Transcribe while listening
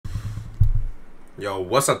Yo,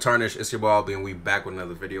 what's up, Tarnish? It's your boy Albi, and we back with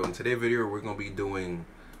another video. In today's video, we're gonna be doing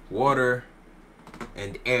water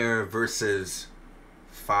and air versus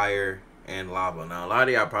fire and lava. Now, a lot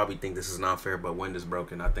of y'all probably think this is not fair, but wind is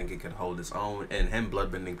broken. I think it could hold its own, and him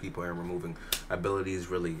bloodbending people and removing abilities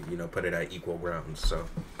really, put it at equal ground. So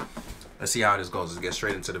let's see how this goes. Let's get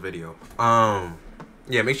straight into the video.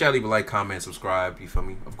 Yeah, make sure y'all leave a like, comment, subscribe. You feel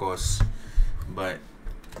me? Of course. But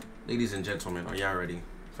ladies and gentlemen, are y'all ready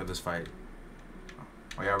for this fight?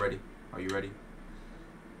 Are y'all ready? Are you ready?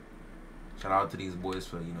 Shout out to these boys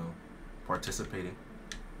for, participating.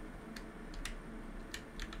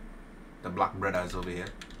 The Black Brothers over here.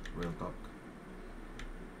 Real talk.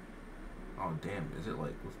 Oh, damn. Is it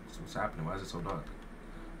like, what's happening? Why is it so dark?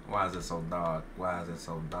 Why is it so dark? Why is it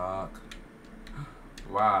so dark?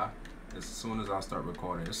 Why? As soon as I start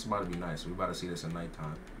recording, this is about to be nice. We about to see this in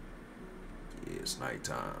nighttime. Yeah, it's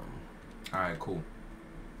nighttime. Alright, cool.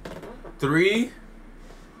 3,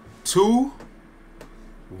 2,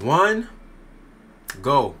 1,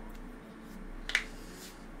 go.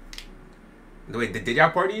 Wait, did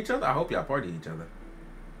y'all party each other? I hope y'all party each other.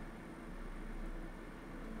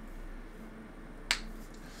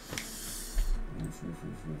 Oof, oof, oof,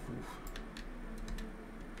 oof, oof.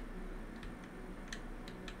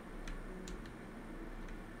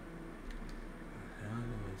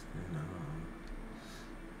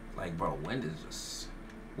 Like, bro, when is this?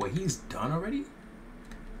 Wait, he's done already?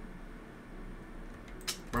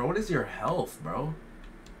 Bro, what is your health, bro?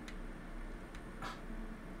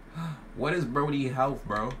 What is Brody health,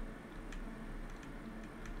 bro?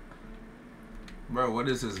 Bro, what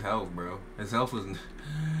is his health, bro? His health was...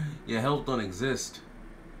 Your health don't exist.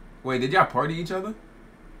 Wait, did y'all party each other?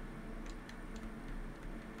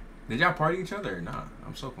 Did y'all party each other or not?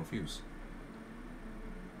 I'm so confused.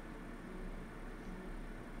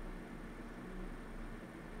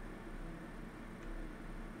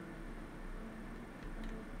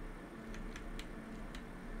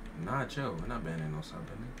 Nah, chill. We're not banning no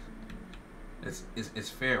subbendings. It's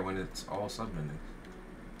fair when it's all subbendings.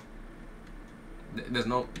 There's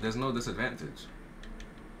no disadvantage.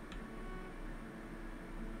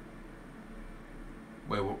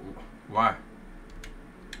 Wait, why?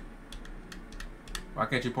 Why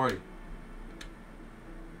can't you party?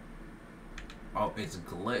 Oh, it's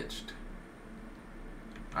glitched.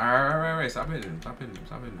 Alright. Stop hitting him. Stop hitting him.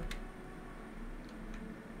 Stop hitting him.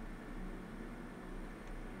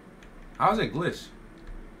 How's it glitch?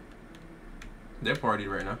 They're partied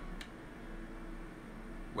right now.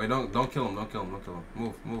 Wait, don't kill him. Don't kill him. Don't kill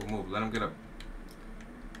him. Move. Let him get up.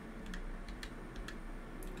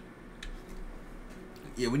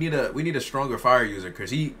 Yeah, we need a stronger fire user,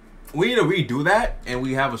 cause we need to redo that, and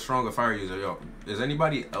we have a stronger fire user. Yo, is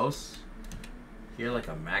anybody else here like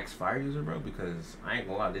a max fire user, bro? Because I ain't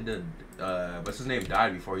gonna lie, they did. What's his name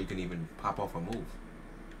died before he can even pop off a move.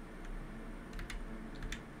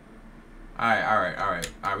 Alright.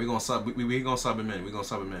 We gonna sub. We gonna sub him in. We gonna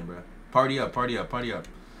sub him in, bro. Party up.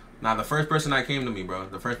 Nah, the first person that came to me, bro.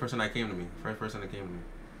 First person that came to me.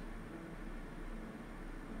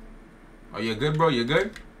 Oh, you're good, bro? You're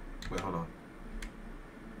good? Wait, hold on.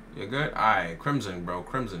 You're good? Alright, Crimson, bro.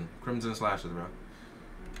 Crimson slashes, bro.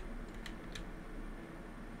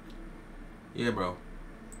 Yeah, bro.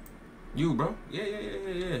 You, bro.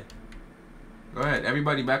 Yeah. Go ahead.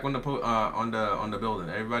 Everybody back on the on the building.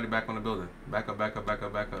 Everybody back on the building. Back up.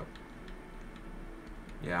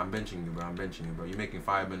 Yeah, I'm benching you, bro. You're making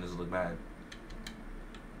 5 minutes look bad.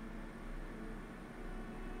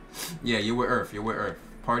 Yeah, you're with Earth.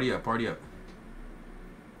 Party up. Party up.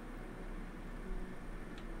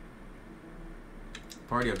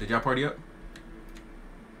 Did y'all party up?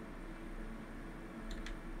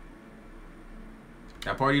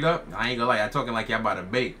 Y'all partied up? I ain't gonna lie. Y'all talking like y'all about to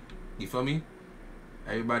bake. You feel me?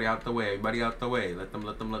 Everybody out the way. Let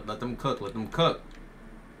them cook.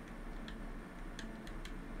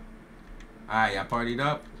 Alright, y'all partied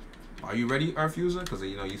up. Are you ready, Earth user? Because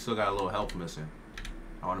you still got a little health missing.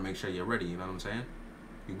 I want to make sure you're ready. You know what I'm saying?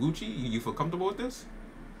 You Gucci? You feel comfortable with this?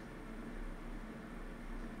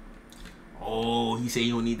 Oh, he said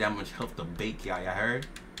you don't need that much health to bake, y'all. Y'all heard?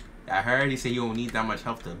 He said you don't need that much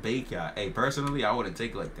health to bake, y'all. Hey, personally, I wouldn't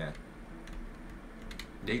take it like that.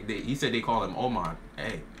 He said they call him Oman.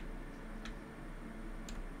 Hey.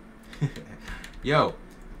 Yo.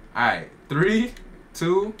 Alright. 3,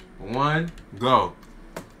 2, 1, go.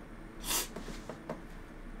 Let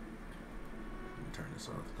me turn this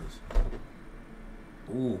off, please.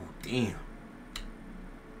 Ooh, damn.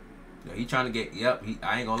 Yo, he trying to get,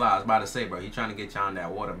 I ain't gonna lie, I was about to say, bro, he trying to get y'all in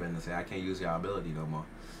that water bend and say, I can't use your ability no more.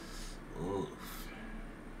 Oof.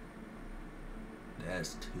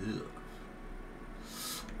 That's tough.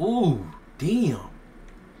 Ooh, damn.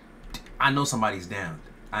 I know somebody's down.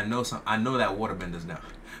 I know that waterbender's down.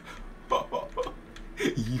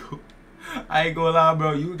 Yo, I ain't gonna lie,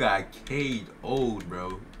 bro. You got caged old,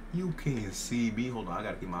 bro. You can't see me. Hold on, I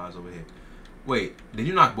gotta keep my eyes over here. Wait, did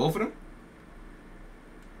you knock both of them?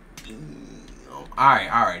 All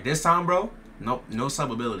right. This time, bro. No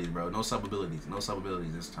sub abilities, bro. No sub abilities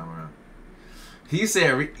this time around. He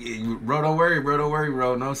said, bro, don't worry,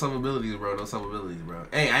 bro. No sub abilities, bro. No sub abilities, bro.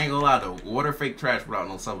 Hey, I ain't gonna lie, though. Water fake trash without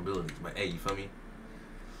no sub abilities. But, hey, you feel me?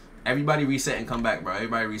 Everybody reset and come back, bro.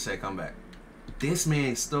 Everybody reset, come back. This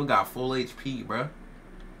man still got full HP, bro.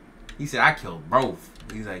 He said, I killed both.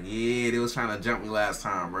 He's like, yeah, they was trying to jump me last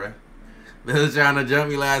time, bro. They was trying to jump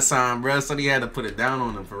me last time, bro. So he had to put it down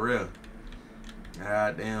on them, for real.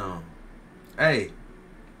 God damn. Hey.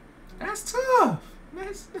 That's tough.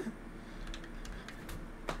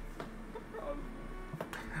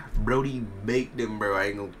 Brody baked them, bro. I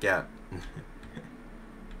ain't gonna cap.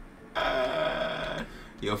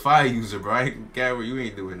 Yo, fire user, bro. I ain't gonna cap. You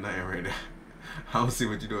ain't doing nothing right now. I don't see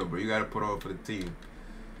what you're doing, bro. You gotta put on for the team.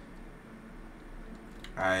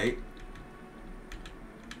 Alright.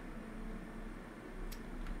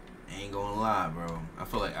 Ain't gonna lie, bro. I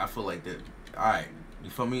feel like that. Alright.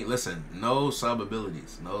 You feel me? Listen, no sub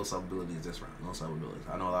abilities. No sub abilities this round. No sub abilities.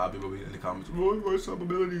 I know a lot of people be in the comments, why sub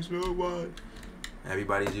abilities, bro? Why?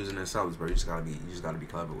 Everybody's using their subs, bro. You just gotta be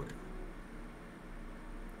clever with it.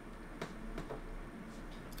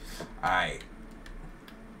 Alright.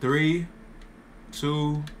 3,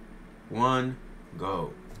 2, 1,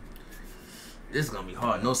 go. This is gonna be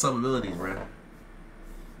hard. No sub abilities, bro.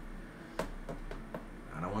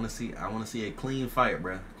 I wanna see a clean fight,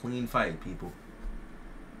 bro. Clean fight, people.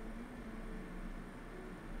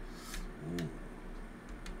 Ooh.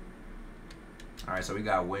 Alright, so we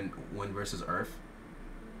got wind versus earth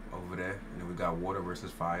over there, and then we got water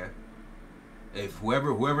versus fire. If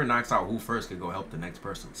whoever knocks out who first could go help the next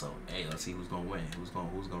person. So hey, let's see who's gonna win. Who's gonna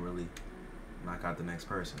really knock out the next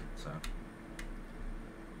person. So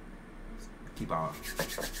keep our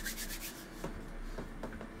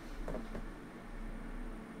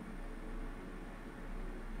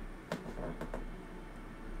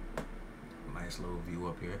nice little view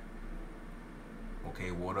up here.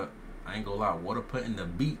 Okay, water. I ain't gonna lie, water putting the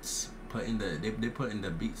beats. They putting the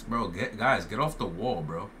beats, bro. Guys, get off the wall,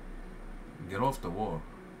 bro. Get off the wall.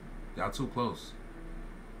 Y'all too close.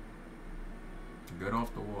 Get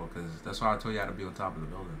off the wall, cause that's why I told you how to be on top of the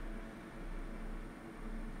building.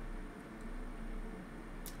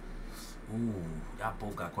 Ooh, y'all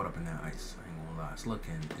both got caught up in that ice. I ain't gonna lie. It's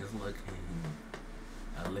looking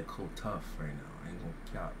a little tough right now. I ain't gonna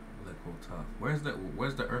count. A little tough. Where's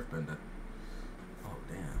the earthbender? Oh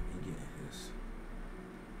damn, he getting his.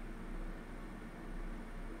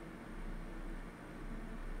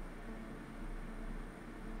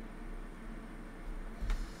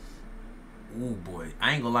 Ooh boy,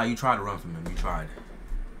 I ain't gonna lie. You tried to run from him. You tried.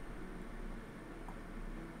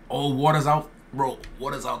 Oh, water's out, bro.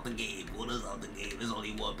 Water's out the game. Water's out the game. There's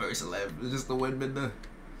only one person left. It's just the windbender.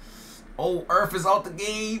 Oh, earth is out the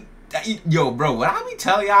game. Yo, bro, what I be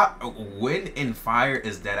telling y'all, wind and fire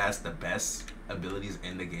is deadass the best abilities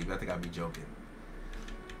in the game. I think I'd be joking.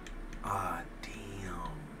 Ah, damn.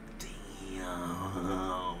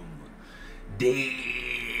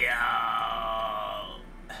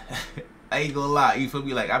 I ain't gonna lie, you feel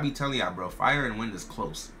me? Like, I be telling y'all, bro, fire and wind is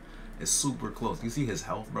close. It's super close. You see his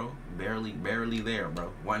health, bro? Barely there,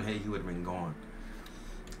 bro. One hit, he would have been gone.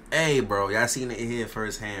 Hey, bro, y'all seen it here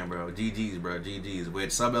firsthand, bro. GG's, bro. GG's.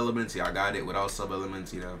 With sub-elements, y'all got it. Without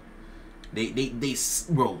sub-elements, you know.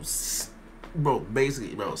 Bro,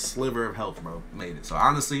 basically, bro, sliver of health, bro, made it. So,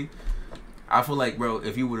 honestly, I feel like, bro,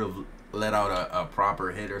 if you would have let out a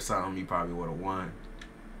proper hit or something, you probably would have won.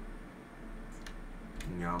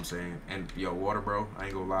 You know what I'm saying? And, yo, water, bro, I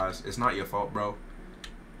ain't gonna lie. It's not your fault, bro.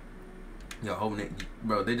 Yo, holding it,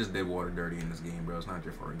 bro, they just did water dirty in this game, bro. It's not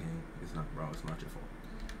your fault game. It's not, bro, it's not your fault.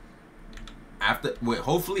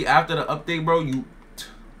 Hopefully after the update, bro, I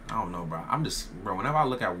don't know, bro. Bro, whenever I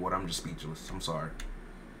look at water, I'm just speechless. I'm sorry.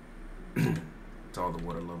 To all the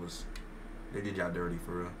water lovers. They did y'all dirty,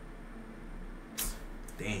 for real.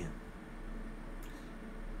 Damn.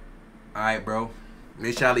 Alright, bro.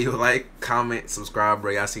 Make sure y'all leave a like, comment, subscribe,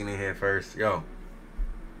 bro. Y'all seen it here first. Yo.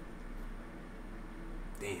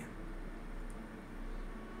 Damn.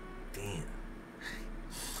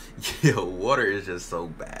 Yo, water is just so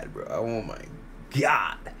bad, bro. Oh my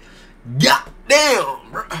god. God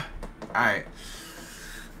damn, bro. Alright.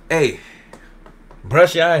 Hey.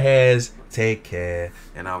 Brush your heads. Take care.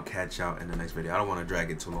 And I'll catch y'all in the next video. I don't want to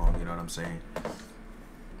drag it too long, you know what I'm saying?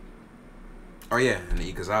 Oh yeah, and the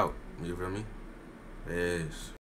eke is out. You feel me? Yes.